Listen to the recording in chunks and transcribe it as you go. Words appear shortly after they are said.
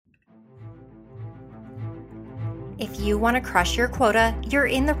If you want to crush your quota, you're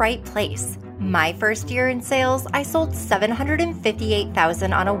in the right place. My first year in sales, I sold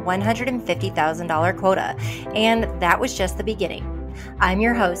 $758,000 on a $150,000 quota, and that was just the beginning. I'm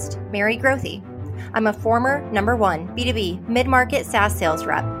your host, Mary Grothy. I'm a former #1 B2B mid-market SaaS sales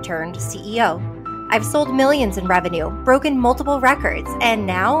rep turned CEO. I've sold millions in revenue, broken multiple records, and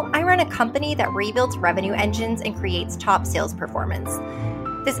now I run a company that rebuilds revenue engines and creates top sales performance.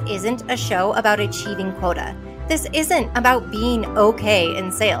 This isn't a show about achieving quota. This isn't about being okay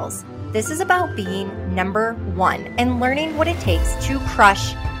in sales. This is about being #1 and learning what it takes to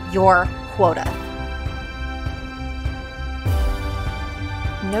crush your quota.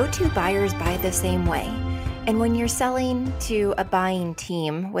 No two buyers buy the same way. And when you're selling to a buying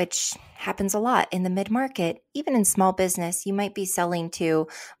team, which happens a lot in the mid-market, even in small business, you might be selling to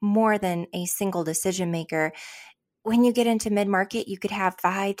more than a single decision maker. When you get into mid-market, you could have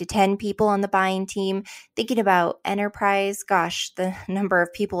 5 to 10 people on the buying team. Thinking about enterprise, gosh, the number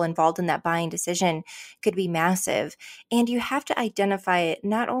of people involved in that buying decision could be massive. And you have to identify it,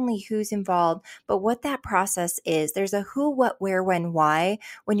 not only who's involved, but what that process is. There's a who, what, where, when, why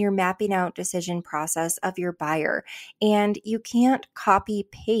when you're mapping out decision process of your buyer. And you can't copy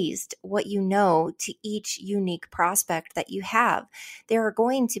paste what you know to each unique prospect that you have. There are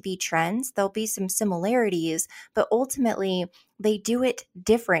going to be trends. There'll be some similarities, but ultimately, they do it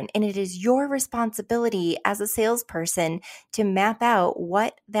different, and it is your responsibility as a salesperson to map out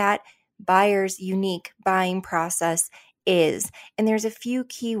what that buyer's unique buying process is. And there's a few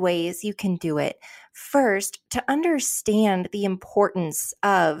key ways you can do it. First, to understand the importance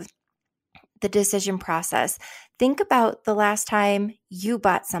of the decision process, think about the last time you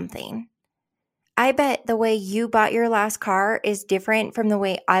bought something. I bet the way you bought your last car is different from the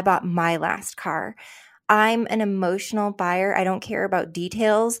way I bought my last car. I'm an emotional buyer. I don't care about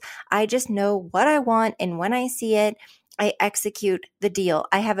details. I just know what I want, and when I see it, I execute the deal.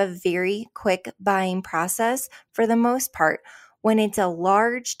 I have a very quick buying process for the most part. When it's a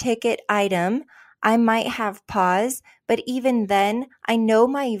large ticket item, I might have pause, but even then, I know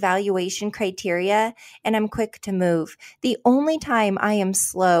my evaluation criteria and I'm quick to move. The only time I am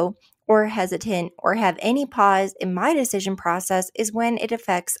slow or hesitant or have any pause in my decision process is when it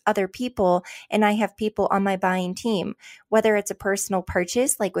affects other people and I have people on my buying team, whether it's a personal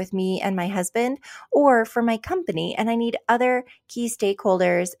purchase like with me and my husband, or for my company and I need other key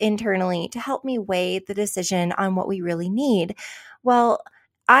stakeholders internally to help me weigh the decision on what we really need. Well,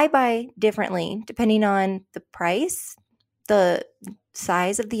 I buy differently depending on the price, the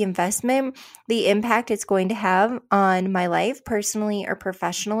size of the investment, the impact it's going to have on my life personally or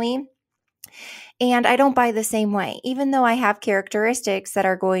professionally. And I don't buy the same way, even though I have characteristics that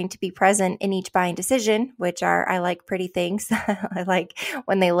are going to be present in each buying decision, which are I like pretty things. I like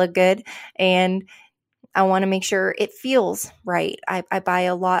when they look good, and I want to make sure it feels right. I buy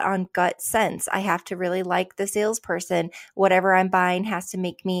a lot on gut sense. I have to really like the salesperson. Whatever I'm buying has to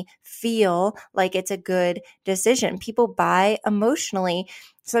make me feel like it's a good decision. People buy emotionally.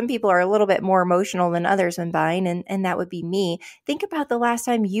 Some people are a little bit more emotional than others when buying, and that would be me. Think about the last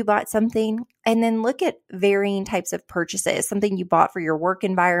time you bought something and then look at varying types of purchases, something you bought for your work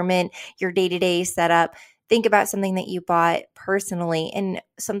environment, your day-to-day setup. Think about something that you bought personally and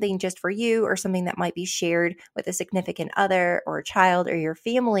something just for you or something that might be shared with a significant other or a child or your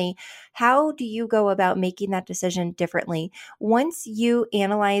family. How do you go about making that decision differently? Once you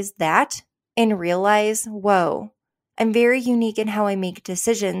analyze that and realize, whoa, I'm very unique in how I make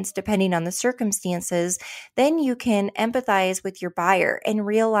decisions depending on the circumstances, then you can empathize with your buyer and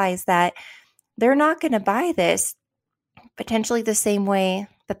realize that they're not going to buy this potentially the same way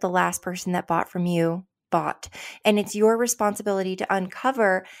that the last person that bought from you bought. And it's your responsibility to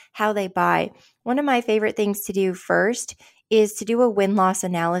uncover how they buy. One of my favorite things to do first is to do a win-loss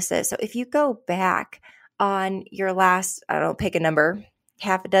analysis. So if you go back on your last, pick a number,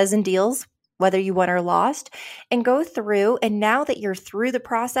 half a dozen deals, whether you won or lost, and go through, and now that you're through the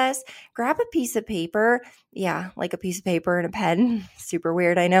process, grab a piece of paper, like a piece of paper and a pen, super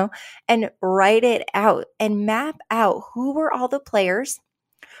weird, I know, and write it out and map out who were all the players.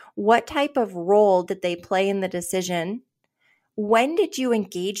 What type of role did they play in the decision? When did you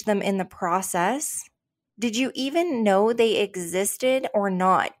engage them in the process? Did you even know they existed or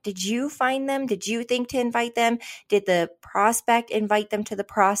not? Did you find them? Did you think to invite them? Did the prospect invite them to the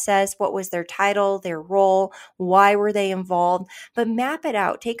process? What was their title, their role? Why were they involved? But map it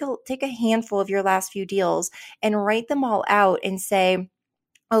out. Take a handful of your last few deals and write them all out and say,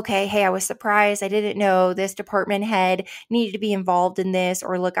 okay, hey, I was surprised. I didn't know this department head needed to be involved in this.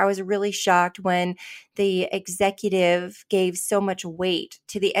 Or look, I was really shocked when the executive gave so much weight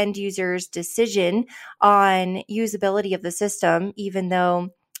to the end user's decision on usability of the system, even though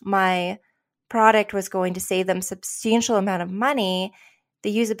my product was going to save them substantial amount of money.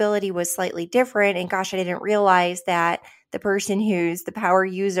 The usability was slightly different. And gosh, I didn't realize that the person who's the power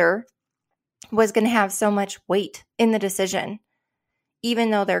user was going to have so much weight in the decision, even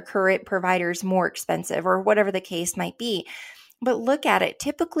though their current provider is more expensive or whatever the case might be. But look at it.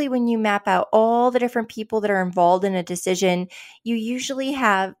 Typically, when you map out all the different people that are involved in a decision, you usually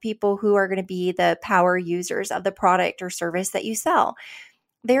have people who are going to be the power users of the product or service that you sell.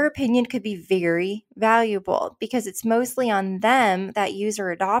 Their opinion could be very valuable because it's mostly on them, that user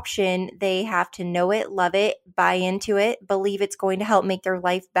adoption. They have to know it, love it, buy into it, believe it's going to help make their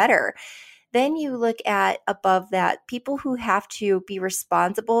life better. Then you look at above that, people who have to be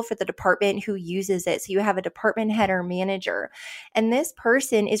responsible for the department who uses it. So you have a department head or manager, and this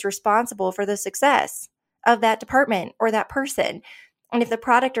person is responsible for the success of that department or that person. And if the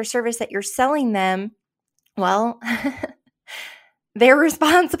product or service that you're selling them, well, they're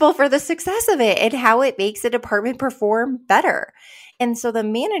responsible for the success of it and how it makes the department perform better. And so the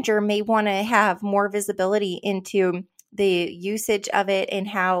manager may want to have more visibility into the usage of it and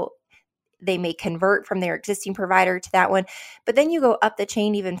how they may convert from their existing provider to that one. But then you go up the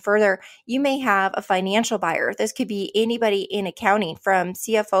chain even further. You may have a financial buyer. This could be anybody in accounting, from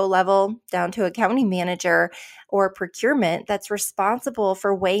CFO level down to accounting manager or procurement, that's responsible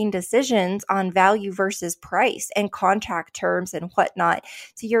for weighing decisions on value versus price and contract terms and whatnot.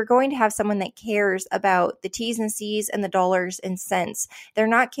 So you're going to have someone that cares about the T's and C's and the dollars and cents. They're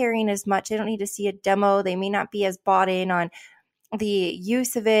not caring as much. They don't need to see a demo. They may not be as bought in on the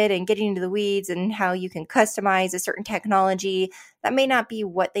use of it and getting into the weeds and how you can customize a certain technology. That may not be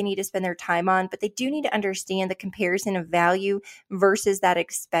what they need to spend their time on, but they do need to understand the comparison of value versus that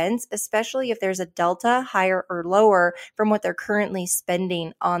expense, especially if there's a delta higher or lower from what they're currently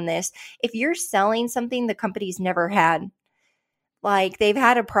spending on this. If you're selling something the company's never had, like they've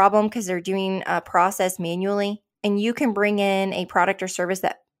had a problem because they're doing a process manually, and you can bring in a product or service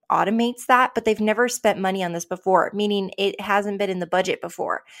that automates that, but they've never spent money on this before, meaning it hasn't been in the budget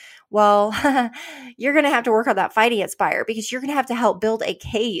before. Well, you're going to have to work on that finance buyer, because you're going to have to help build a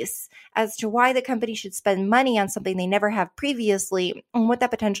case as to why the company should spend money on something they never have previously and what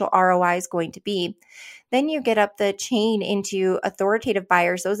that potential ROI is going to be. Then you get up the chain into authoritative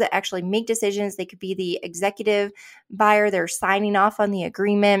buyers, those that actually make decisions. They could be the executive buyer. They're signing off on the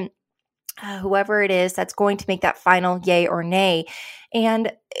agreement. Whoever it is that's going to make that final yay or nay.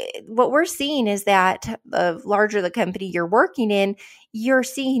 And what we're seeing is that the larger the company you're working in, you're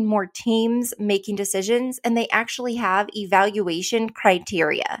seeing more teams making decisions, and they actually have evaluation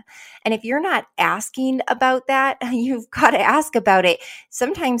criteria. And if you're not asking about that, you've got to ask about it.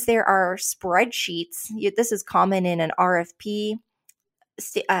 Sometimes there are spreadsheets. This is common in an RFP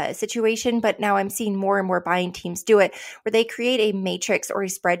situation, but now I'm seeing more and more buying teams do it, where they create a matrix or a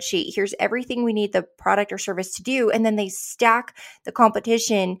spreadsheet. Here's everything we need the product or service to do, and then they stack the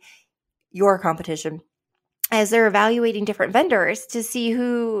competition, your competition, as they're evaluating different vendors to see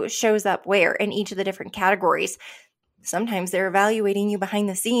who shows up where in each of the different categories. Sometimes they're evaluating you behind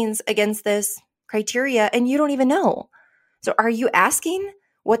the scenes against this criteria, and you don't even know. So are you asking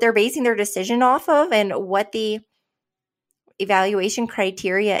what they're basing their decision off of and what the evaluation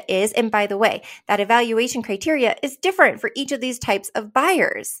criteria is? And by the way, that evaluation criteria is different for each of these types of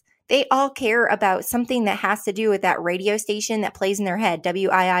buyers. They all care about something that has to do with that radio station that plays in their head,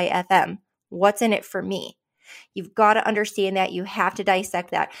 WIIFM. What's in it for me? You've got to understand that. You have to dissect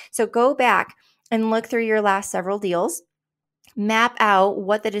that. So go back and look through your last several deals, map out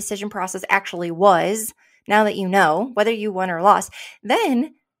what the decision process actually was now that you know whether you won or lost.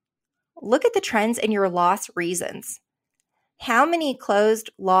 Then look at the trends and your loss reasons. How many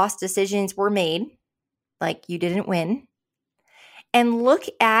closed loss decisions were made, like you didn't win? And look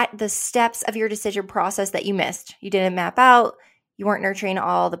at the steps of your decision process that you missed. You didn't map out, you weren't nurturing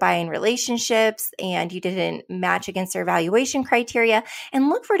all the buying relationships, and you didn't match against their evaluation criteria. And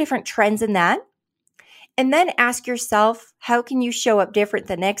look for different trends in that. And then ask yourself, how can you show up different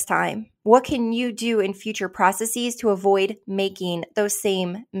the next time? What can you do in future processes to avoid making those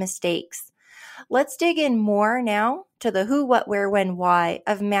same mistakes? Let's dig in more now to the who, what, where, when, why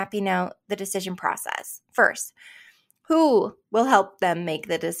of mapping out the decision process. First, who will help them make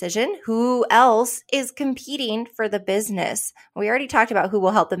the decision? Who else is competing for the business? We already talked about who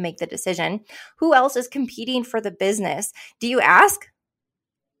will help them make the decision. Who else is competing for the business? Do you ask?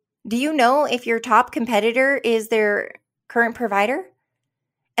 Do you know if your top competitor is their current provider?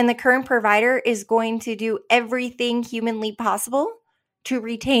 and the current provider is going to do everything humanly possible to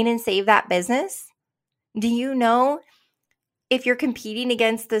retain and save that business, do you know if you're competing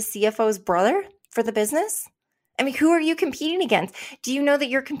against the CFO's brother for the business? I mean, who are you competing against? Do you know that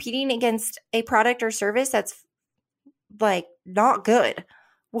you're competing against a product or service that's like not good?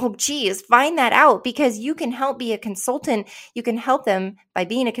 Well, geez, find that out, because you can help be a consultant. You can help them by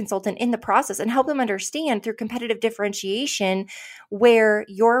being a consultant in the process and help them understand through competitive differentiation where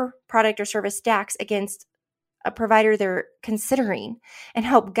your product or service stacks against a provider they're considering, and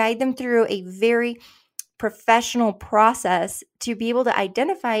help guide them through a very professional process to be able to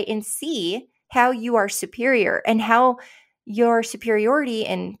identify and see how you are superior and how your superiority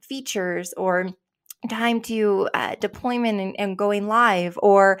in features or time to deployment and going live,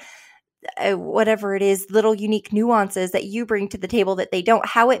 or whatever it is, little unique nuances that you bring to the table that they don't,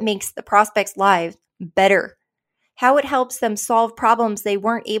 how it makes the prospects' lives better, how it helps them solve problems they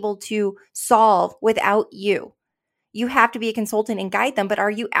weren't able to solve without you. You have to be a consultant and guide them, but are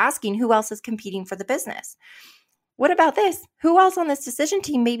you asking who else is competing for the business? What about this? Who else on this decision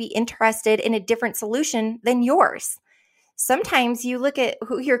team may be interested in a different solution than yours? Sometimes you look at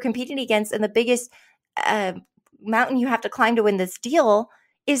who you're competing against, and the biggest mountain you have to climb to win this deal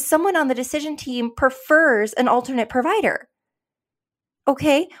is someone on the decision team prefers an alternate provider.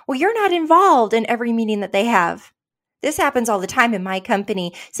 Okay, well, you're not involved in every meeting that they have. This happens all the time in my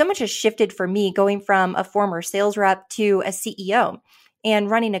company. So much has shifted for me going from a former sales rep to a CEO.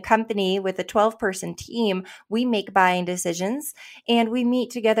 And running a company with a 12-person team, we make buying decisions and we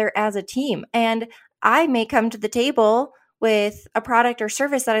meet together as a team. And I may come to the table with a product or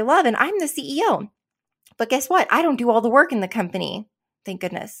service that I love, and I'm the CEO. But guess what? I don't do all the work in the company. Thank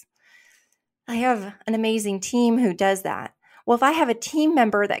goodness. I have an amazing team who does that. Well, if I have a team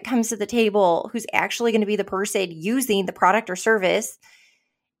member that comes to the table who's actually going to be the person using the product or service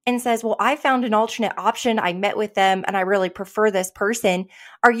and says, well, I found an alternate option, I met with them, and I really prefer this person.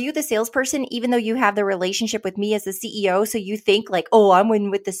 Are you the salesperson, even though you have the relationship with me as the CEO? So you think like, oh, I'm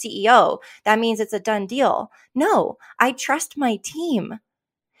winning with the CEO. That means it's a done deal. No, I trust my team.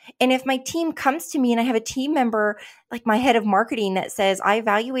 And if my team comes to me and I have a team member like my head of marketing that says, I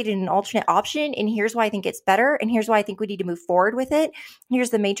evaluated an alternate option and here's why I think it's better and here's why I think we need to move forward with it, here's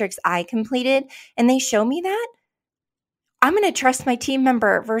the matrix I completed, and they show me that, I'm going to trust my team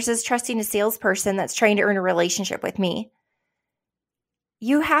member versus trusting a salesperson that's trying to earn a relationship with me.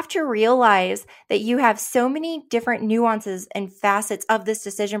 You have to realize that you have so many different nuances and facets of this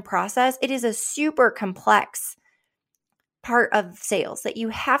decision process. It is a super complex part of sales that you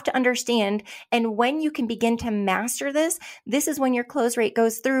have to understand. And when you can begin to master this, this is when your close rate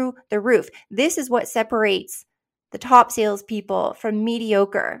goes through the roof. This is what separates the top salespeople from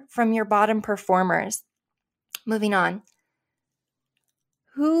mediocre, from your bottom performers. Moving on.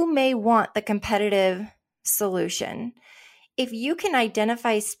 Who may want the competitive solution? If you can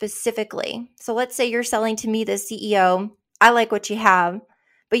identify specifically, so let's say you're selling to me, the CEO, I like what you have,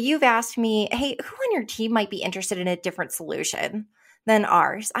 but you've asked me, hey, who on your team might be interested in a different solution than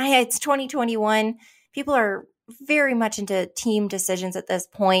ours? It's 2021. People are very much into team decisions at this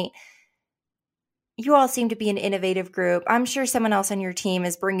point. You all seem to be an innovative group. I'm sure someone else on your team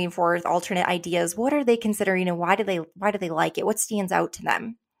is bringing forth alternate ideas. What are they considering and why do they like it? What stands out to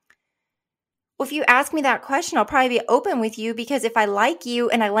them? Well, if you ask me that question, I'll probably be open with you, because if I like you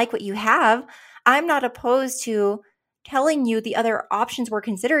and I like what you have, I'm not opposed to telling you the other options we're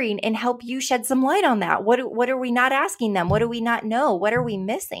considering and help you shed some light on that. What are we not asking them? What do we not know? What are we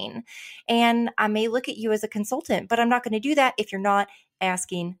missing? And I may look at you as a consultant, but I'm not going to do that if you're not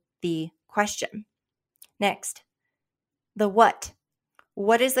asking the question. Next, the what.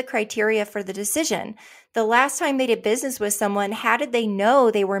 What is the criteria for the decision? The last time they did business with someone, how did they know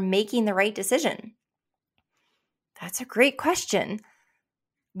they were making the right decision? That's a great question.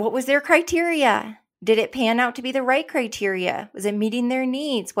 What was their criteria? Did it pan out to be the right criteria? Was it meeting their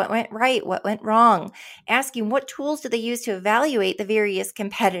needs? What went right? What went wrong? Asking what tools do they use to evaluate the various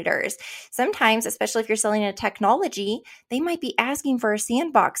competitors? Sometimes, especially if you're selling a technology, they might be asking for a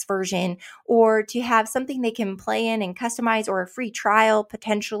sandbox version or to have something they can play in and customize, or a free trial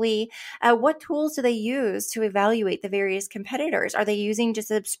potentially. What tools do they use to evaluate the various competitors? Are they using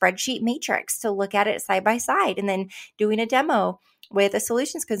just a spreadsheet matrix to look at it side by side and then doing a demo with a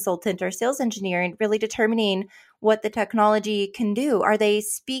solutions consultant or sales engineer and really determining what the technology can do? Are they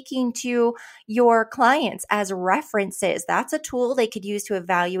speaking to your clients as references? That's a tool they could use to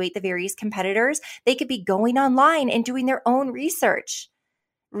evaluate the various competitors. They could be going online and doing their own research,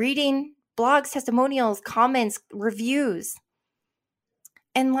 reading blogs, testimonials, comments, reviews.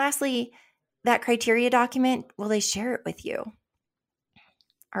 And lastly, that criteria document, will they share it with you?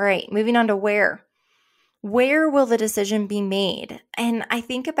 All right, moving on to where. Where will the decision be made? And I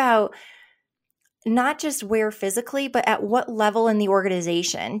think about not just where physically, but at what level in the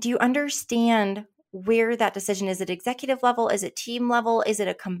organization. Do you understand where that decision is? At executive level? Is it team level? Is it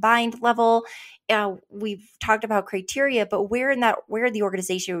a combined level? We've talked about criteria, but where the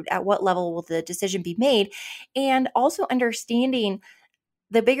organization, at what level will the decision be made? And also understanding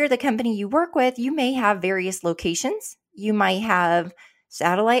the bigger the company you work with, you may have various locations. You might have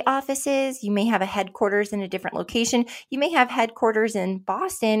satellite offices. You may have a headquarters in a different location. You may have headquarters in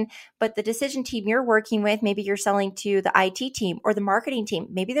Boston, but the decision team you're working with, maybe you're selling to the IT team or the marketing team.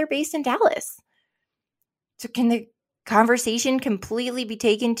 Maybe they're based in Dallas. So can the conversation completely be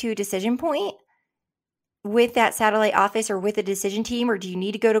taken to a decision point with that satellite office or with a decision team, or do you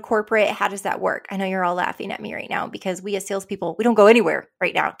need to go to corporate? How does that work? I know you're all laughing at me right now because we as salespeople, we don't go anywhere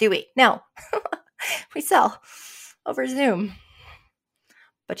right now, do we? No, we sell over Zoom.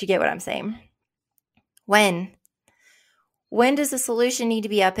 But you get what I'm saying. When does the solution need to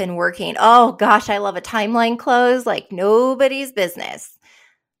be up and working? Oh gosh, I love a timeline close like nobody's business.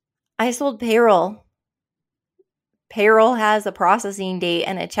 I sold payroll. Payroll has a processing date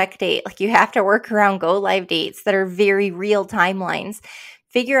and a check date. Like you have to work around go live dates that are very real timelines.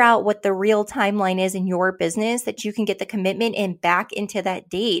 Figure out what the real timeline is in your business that you can get the commitment and back into that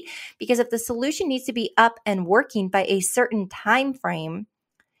date. Because if the solution needs to be up and working by a certain time frame,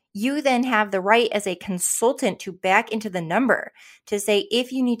 you then have the right as a consultant to back into the number to say,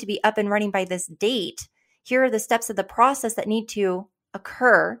 if you need to be up and running by this date, here are the steps of the process that need to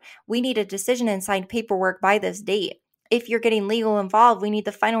occur. We need a decision and signed paperwork by this date. If you're getting legal involved, we need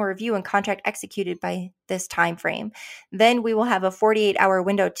the final review and contract executed by this time frame. Then we will have a 48-hour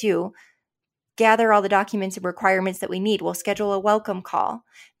window to gather all the documents and requirements that we need. We'll schedule a welcome call.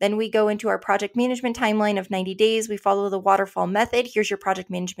 Then we go into our project management timeline of 90 days. We follow the waterfall method. Here's your project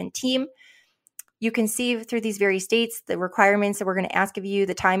management team. You can see through these various dates, the requirements that we're going to ask of you,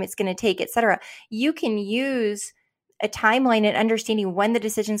 the time it's going to take, etc. You can use a timeline and understanding when the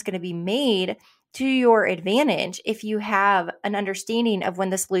decision is going to be made to your advantage if you have an understanding of when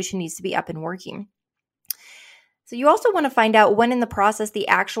the solution needs to be up and working. So you also want to find out when in the process the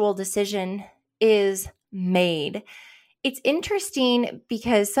actual decision is made. It's interesting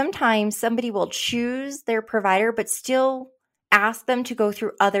because sometimes somebody will choose their provider but still ask them to go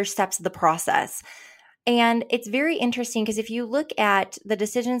through other steps of the process. And it's very interesting because if you look at the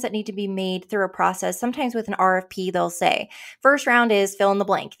decisions that need to be made through a process, sometimes with an RFP, they'll say, first round is fill in the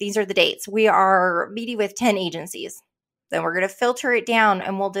blank. These are the dates. We are meeting with 10 agencies. Then we're going to filter it down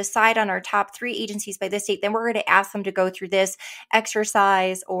and we'll decide on our top 3 agencies by this date. Then we're going to ask them to go through this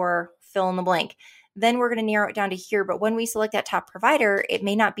exercise or fill in the blank. Then we're going to narrow it down to here. But when we select that top provider, it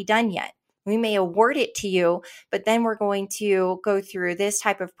may not be done yet. We may award it to you, but then we're going to go through this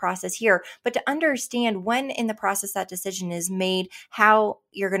type of process here. But to understand when in the process that decision is made, how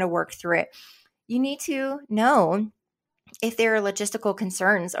you're going to work through it, you need to know if there are logistical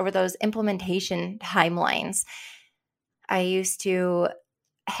concerns over those implementation timelines. I used to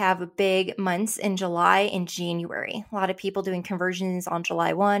have big months in July and January. A lot of people doing conversions on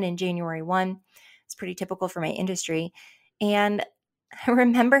July 1 and January 1. It's pretty typical for my industry. And I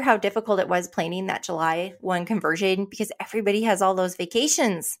remember how difficult it was planning that July 1 conversion because everybody has all those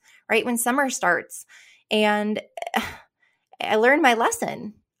vacations right when summer starts. And I learned my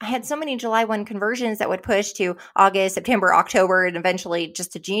lesson. I had so many July 1 conversions that would push to August, September, October, and eventually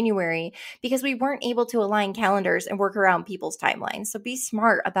just to January because we weren't able to align calendars and work around people's timelines. So be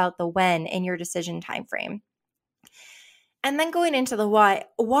smart about the when in your decision timeframe. And then going into the why.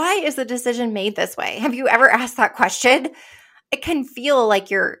 Why is the decision made this way? Have you ever asked that question? It can feel like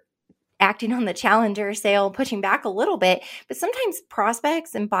you're acting on the challenger sale, pushing back a little bit, but sometimes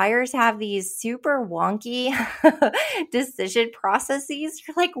prospects and buyers have these super wonky decision processes.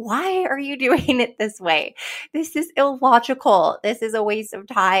 You're like, why are you doing it this way? This is illogical. This is a waste of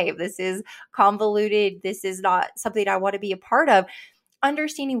time. This is convoluted. This is not something I want to be a part of.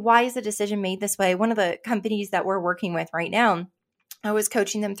 Understanding why is the decision made this way? One of the companies that we're working with right now, I was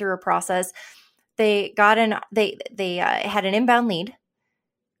coaching them through a process. They got they had an inbound lead. It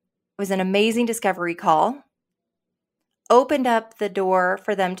was an amazing discovery call. Opened up the door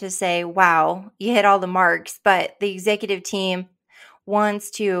for them to say, wow, you hit all the marks, but the executive team wants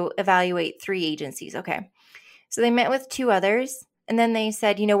to evaluate 3 agencies. Okay. So they met with 2 others, and then they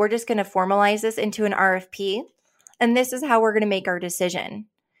said, we're just going to formalize this into an RFP, and this is how we're going to make our decision.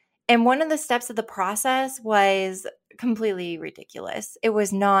 And one of the steps of the process was completely ridiculous. It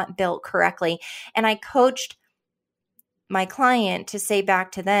was not built correctly. And I coached my client to say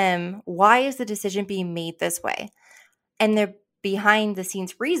back to them, why is the decision being made this way? And behind the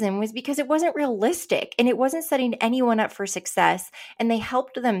scenes reason was because it wasn't realistic and it wasn't setting anyone up for success. And they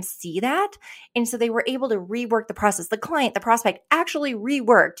helped them see that. And so they were able to rework the process. The client, the prospect actually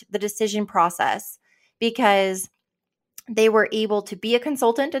reworked the decision process because they were able to be a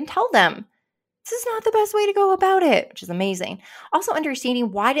consultant and tell them, this is not the best way to go about it, which is amazing. Also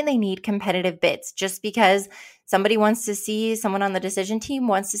understanding why didn't they need competitive bids? Just because somebody wants to see, someone on the decision team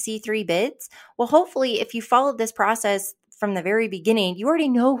wants to see 3 bids? Well, hopefully if you followed this process from the very beginning, you already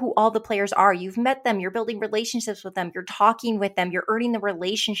know who all the players are. You've met them, you're building relationships with them, you're talking with them, you're earning the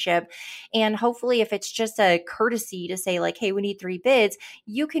relationship. And hopefully if it's just a courtesy to say like, hey, we need 3 bids,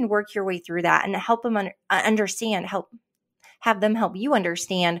 you can work your way through that and help them understand, have them help you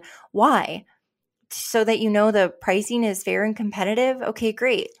understand why, so that you know the pricing is fair and competitive. Okay,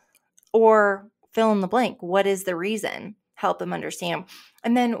 great. Or fill in the blank. What is the reason? Help them understand.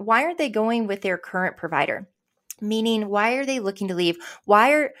 And then why aren't they going with their current provider? Meaning, why are they looking to leave?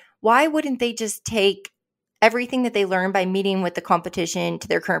 Why wouldn't they just take everything that they learned by meeting with the competition to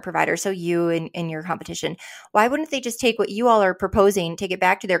their current provider, so you and your competition? Why wouldn't they just take what you all are proposing, take it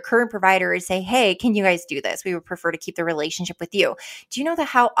back to their current provider and say, hey, can you guys do this? We would prefer to keep the relationship with you. Do you know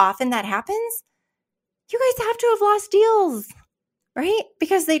how often that happens? You guys have to have lost deals, right?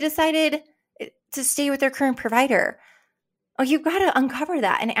 Because they decided to stay with their current provider. Oh, you've got to uncover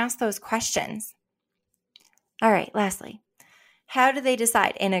that and ask those questions. All right, lastly, how do they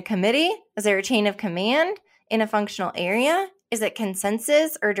decide? In a committee? Is there a chain of command? In a functional area? Is it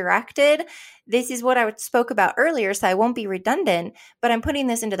consensus or directed? This is what I spoke about earlier, so I won't be redundant, but I'm putting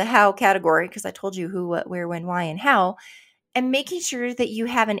this into the how category because I told you who, what, where, when, why, and how, and making sure that you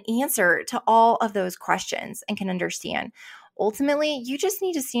have an answer to all of those questions and can understand. Ultimately, you just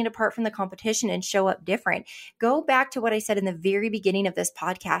need to stand apart from the competition and show up different. Go back to what I said in the very beginning of this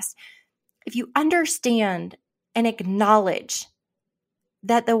podcast. If you understand and acknowledge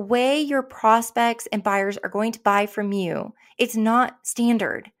that the way your prospects and buyers are going to buy from you, it's not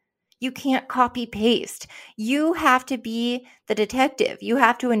standard. You can't copy paste. You have to be the detective. You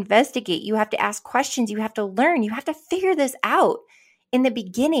have to investigate. You have to ask questions. You have to learn. You have to figure this out in the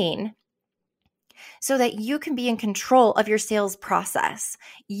beginning so that you can be in control of your sales process.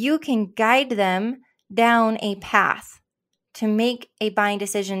 You can guide them down a path to make a buying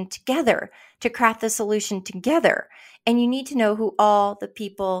decision together, to craft the solution together. And you need to know who all the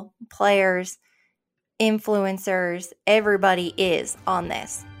people, players, influencers, everybody is on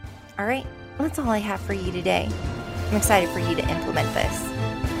this. All right, that's all I have for you today. I'm excited for you to implement this.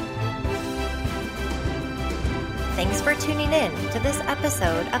 Thanks for tuning in to this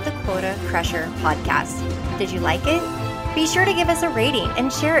episode of the Quota Crusher podcast. Did you like it? Be sure to give us a rating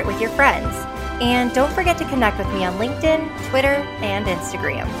and share it with your friends. And don't forget to connect with me on LinkedIn, Twitter, and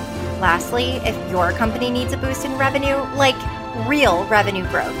Instagram. Lastly, if your company needs a boost in revenue, like real revenue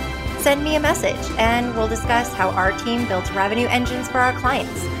growth, send me a message and we'll discuss how our team builds revenue engines for our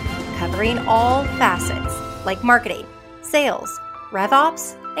clients, covering all facets like marketing, sales,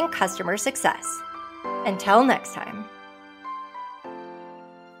 RevOps, and customer success. Until next time.